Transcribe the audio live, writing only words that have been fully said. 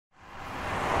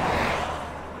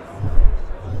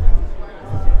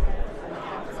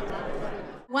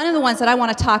one of the ones that I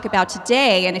want to talk about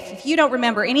today, and if you don't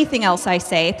remember anything else I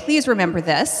say, please remember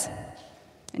this.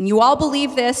 And you all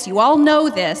believe this, you all know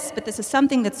this, but this is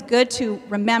something that's good to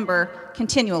remember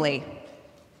continually.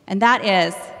 And that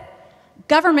is,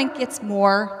 government gets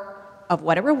more of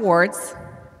what it rewards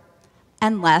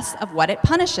and less of what it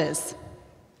punishes.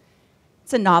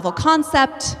 It's a novel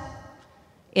concept,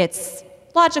 it's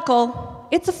logical,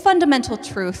 it's a fundamental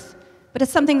truth, but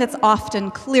it's something that's often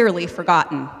clearly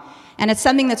forgotten. And it's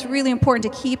something that's really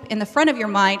important to keep in the front of your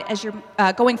mind as you're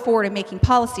going forward and making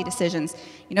policy decisions.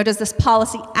 You know, does this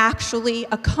policy actually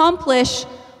accomplish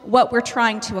what we're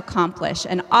trying to accomplish?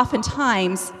 And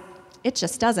oftentimes, it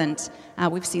just doesn't.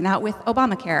 We've seen that with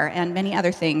Obamacare and many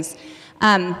other things.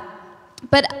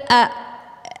 But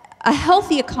a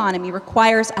healthy economy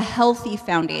requires a healthy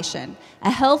foundation,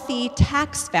 a healthy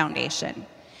tax foundation.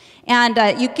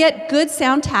 And you get good,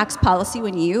 sound tax policy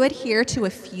when you adhere to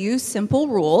a few simple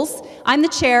rules. I'm the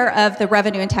chair of the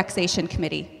Revenue and Taxation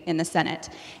Committee in the Senate.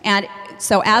 And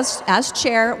so as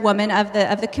chairwoman of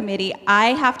the committee, I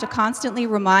have to constantly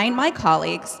remind my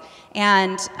colleagues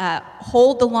and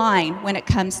hold the line when it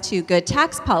comes to good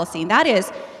tax policy. And that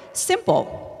is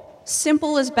simple.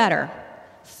 Simple is better.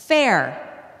 Fair.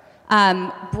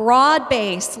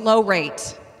 Broad-based, low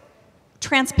rate.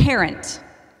 Transparent.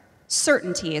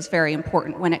 Certainty is very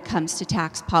important when it comes to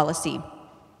tax policy.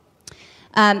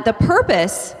 The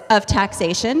purpose of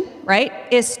taxation, right,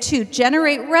 is to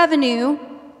generate revenue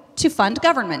to fund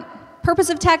government. Purpose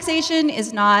of taxation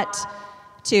is not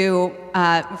to,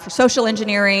 for social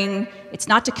engineering, it's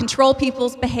not to control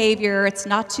people's behavior, it's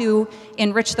not to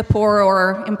enrich the poor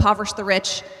or impoverish the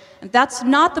rich. That's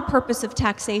not the purpose of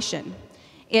taxation.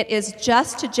 It is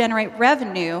just to generate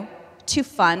revenue to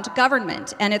fund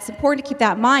government. And it's important to keep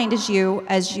that in mind as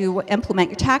you implement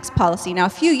your tax policy. Now, a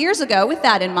few years ago, with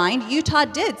that in mind, Utah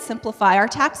did simplify our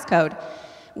tax code.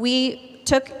 We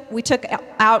took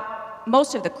out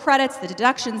most of the credits, the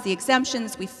deductions, the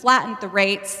exemptions. We flattened the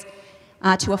rates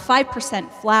to a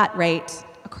 5% flat rate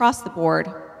across the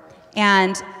board.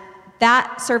 And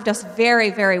that served us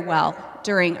very, very well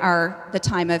during the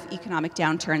time of economic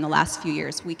downturn the last few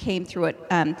years. We came through it,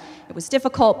 it was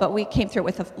difficult, but we came through it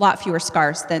with a lot fewer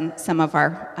scars than some of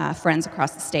our friends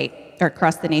across the state, or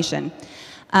across the nation.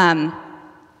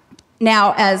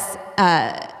 Now, as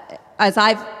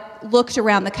I've looked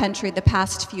around the country the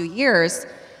past few years,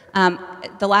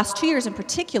 the last 2 years in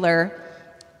particular,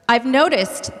 I've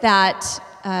noticed that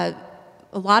a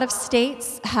lot of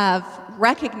states have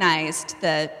recognized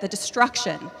the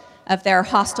destruction of their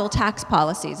hostile tax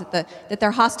policies, that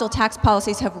their hostile tax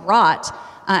policies have wrought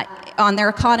on their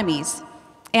economies.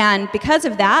 And because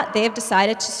of that, they have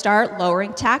decided to start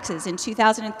lowering taxes. In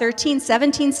 2013,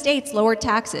 17 states lowered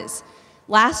taxes.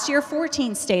 Last year,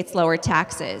 14 states lowered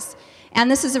taxes.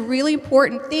 And this is a really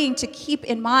important thing to keep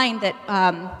in mind, that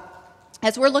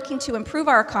as we're looking to improve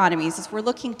our economies, as we're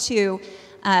looking to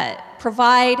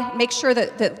make sure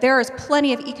that there is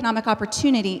plenty of economic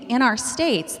opportunity in our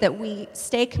states, that we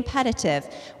stay competitive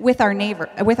with our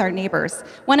neighbors.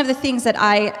 One of the things that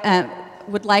I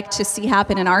would like to see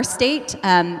happen in our state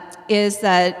is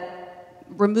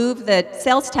remove the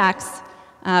sales tax.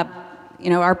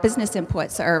 Our business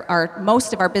inputs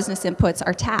most of our business inputs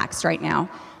are taxed right now,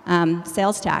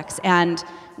 sales tax. And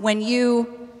when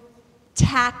you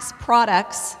tax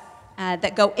products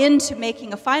that go into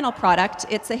making a final product,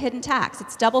 it's a hidden tax.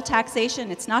 It's double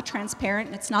taxation, it's not transparent,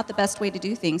 and it's not the best way to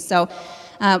do things. So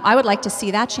I would like to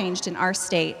see that changed in our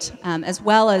state, as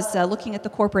well as looking at the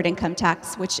corporate income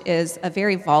tax, which is a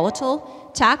very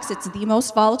volatile tax. It's the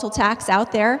most volatile tax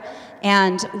out there,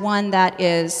 and one that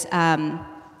is,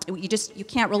 you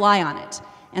can't rely on it.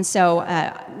 And so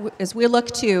as we look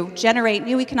to generate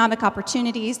new economic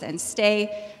opportunities and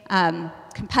stay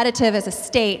competitive as a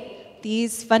state,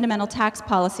 these fundamental tax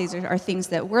policies are things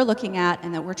that we're looking at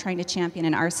and that we're trying to champion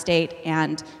in our state,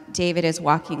 and David is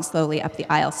walking slowly up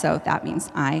the aisle, so that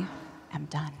means I am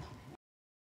done.